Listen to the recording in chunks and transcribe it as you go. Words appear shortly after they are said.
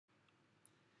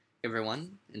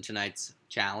Everyone, in tonight's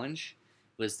challenge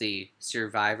was the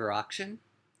Survivor auction.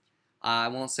 I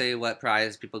won't say what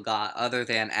prize people got other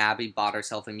than Abby bought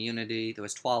herself immunity. There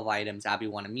was 12 items. Abby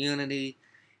won immunity.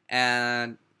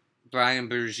 And Brian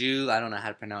Bijou, I don't know how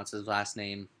to pronounce his last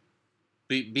name.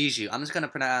 Bijou. I'm just going to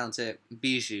pronounce it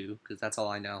Bijou because that's all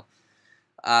I know.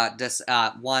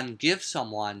 One give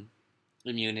someone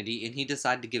immunity, and he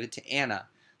decided to give it to Anna.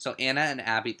 So Anna and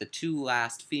Abby, the two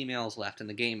last females left in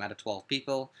the game out of 12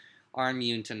 people, are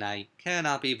immune tonight,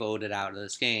 cannot be voted out of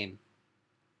this game.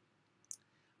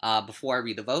 Before I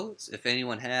read the votes, if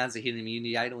anyone has a hidden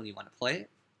immunity idol and you want to play it,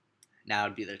 now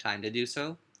would be the time to do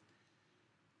so.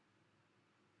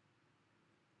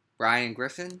 Brian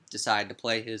Griffin decided to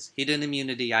play his hidden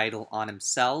immunity idol on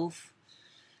himself.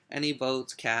 Any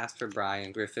votes cast for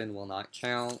Brian Griffin will not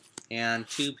count. And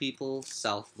two people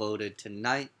self-voted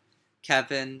tonight,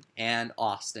 Kevin and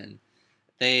Austin.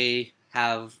 They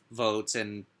have votes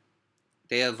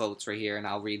right here, and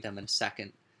I'll read them in a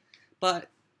second. But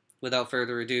without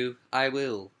further ado, I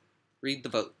will read the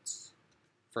votes.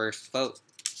 First vote.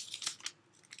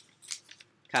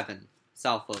 Kevin,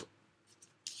 self-vote.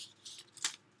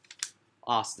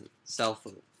 Austin,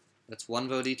 self-vote. That's one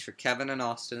vote each for Kevin and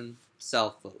Austin,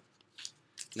 self-vote.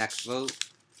 Next vote.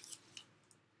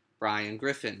 Brian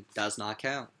Griffin, does not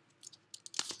count.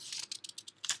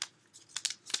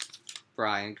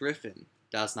 Brian Griffin,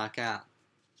 does not count.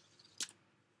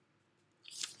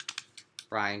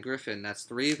 Brian Griffin, that's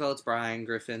 3 votes, Brian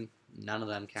Griffin, none of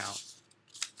them count.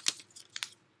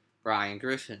 Brian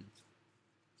Griffin.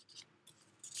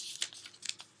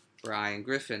 Brian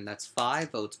Griffin, that's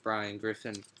 5 votes, Brian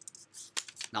Griffin.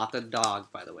 Not the dog,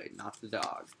 by the way, not the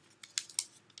dog.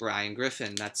 Brian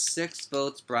Griffin, that's 6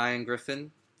 votes, Brian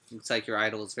Griffin. Looks like your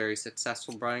idol is very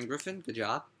successful, Brian Griffin, good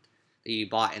job. That you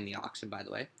bought in the auction, by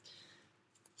the way.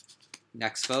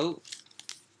 Next vote.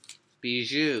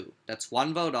 Bijou. That's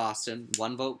 1 vote, Austin.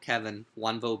 1 vote, Kevin.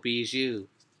 1 vote, Bijou.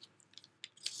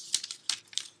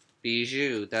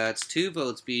 Bijou. That's 2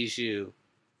 votes, Bijou.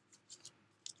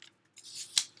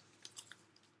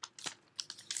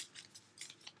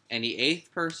 And the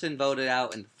 8th person voted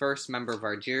out and the first member of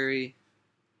our jury,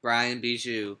 Brian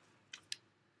Bijou.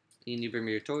 Can you bring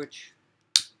me your torch?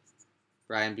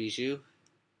 Brian Bijou.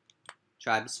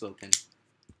 Tribe has spoken.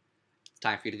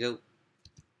 Time for you to go.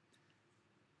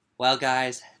 Well,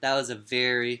 guys, that was a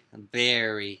very,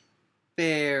 very,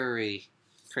 very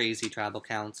crazy tribal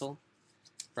council.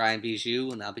 Brian Bijou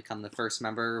will now become the first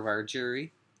member of our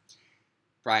jury.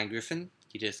 Brian Griffin,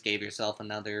 you just gave yourself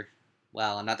another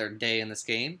day in this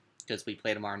game because we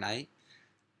play tomorrow night.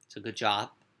 So good job.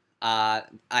 I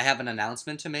have an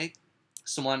announcement to make.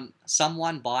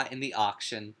 Someone bought in the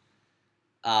auction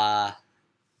a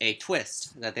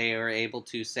twist that they were able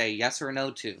to say yes or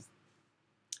no to.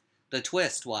 The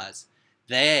twist was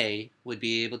they would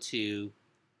be able to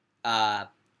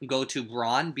go to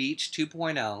Brawn Beach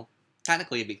 2.0.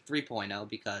 Technically, it'd be 3.0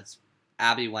 because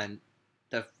Abby went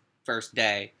the first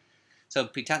day. So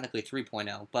it'd be technically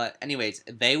 3.0. But anyways,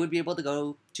 they would be able to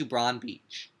go to Brawn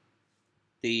Beach.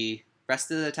 The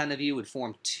rest of the 10 of you would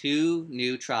form 2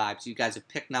 new tribes. You guys would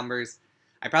pick numbers.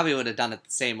 I probably would have done it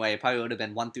the same way. It probably would have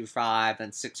been 1 through 5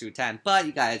 and 6 through 10. But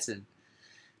you guys didn't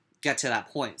get to that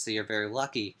point, so you're very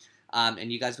lucky.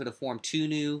 And you guys would have formed 2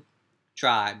 new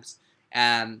tribes.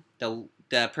 And the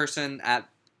person at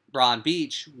Brawn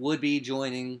Beach would be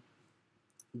joining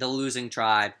the losing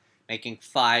tribe, making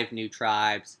 5 new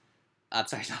tribes. I'm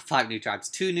sorry, not 5 new tribes.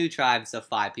 2 new tribes of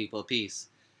 5 people apiece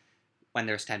when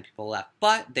there's 10 people left.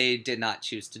 But they did not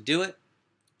choose to do it.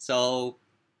 So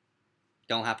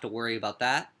don't have to worry about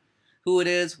that. Who it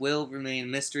is will remain a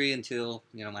mystery until,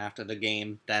 after the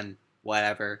game, then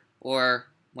whatever. Or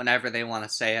whenever they want to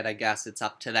say it, I guess it's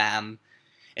up to them.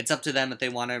 It's up to them if they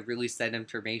want to release that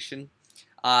information.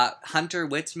 Hunter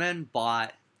Witzman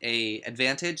bought a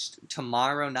Advantage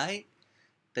tomorrow night.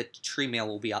 The tree mail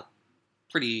will be up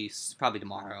probably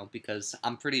tomorrow because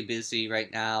I'm pretty busy right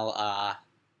now.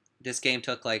 This game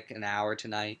took like an hour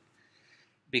tonight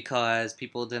because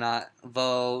people did not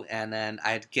vote, and then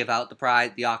I had to give out the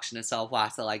prize. The auction itself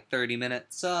lasted like 30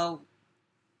 minutes. So,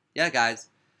 yeah, guys.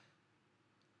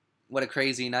 What a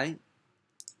crazy night.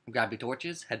 Grab your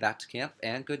torches, head back to camp,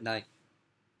 and good night.